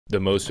The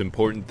most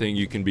important thing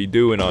you can be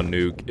doing on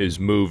nuke is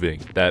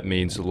moving. That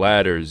means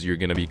ladders. You're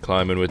going to be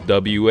climbing with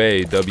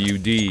WA,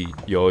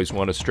 WD. You always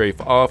want to strafe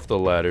off the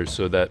ladder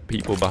so that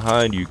people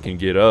behind you can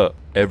get up.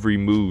 Every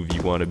move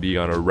you want to be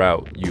on a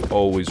route. You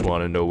always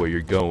want to know where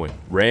you're going.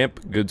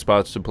 Ramp, good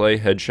spots to play.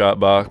 Headshot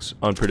box,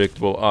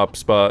 unpredictable op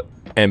spot.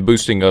 And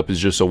boosting up is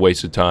just a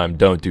waste of time.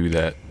 Don't do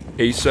that.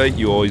 A site,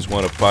 you always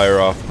want to fire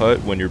off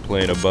hut when you're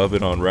playing above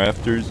it on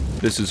rafters.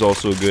 This is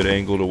also a good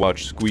angle to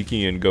watch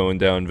squeaky and going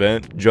down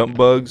vent. Jump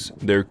bugs,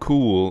 they're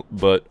cool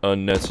but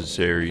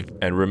unnecessary.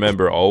 And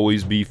remember,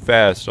 always be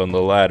fast on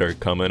the ladder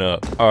coming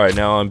up. Alright,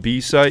 now on B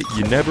site,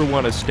 you never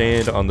want to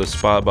stand on the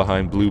spot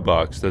behind blue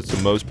box. That's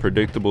the most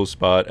predictable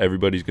spot.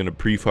 Everybody's going to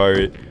pre-fire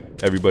it.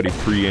 Everybody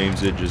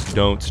pre-aims it, just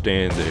don't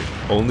stand there.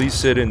 Only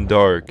sit in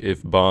dark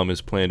if bomb is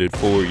planted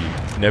for you.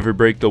 Never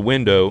break the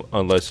window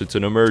unless it's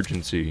an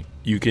emergency.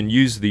 You can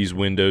use these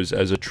windows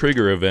as a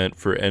trigger event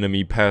for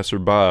enemy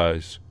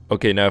passerbys.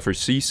 Okay, now for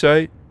C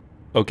site.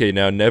 Okay,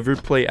 now never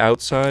play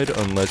outside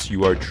unless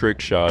you are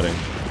trick shotting.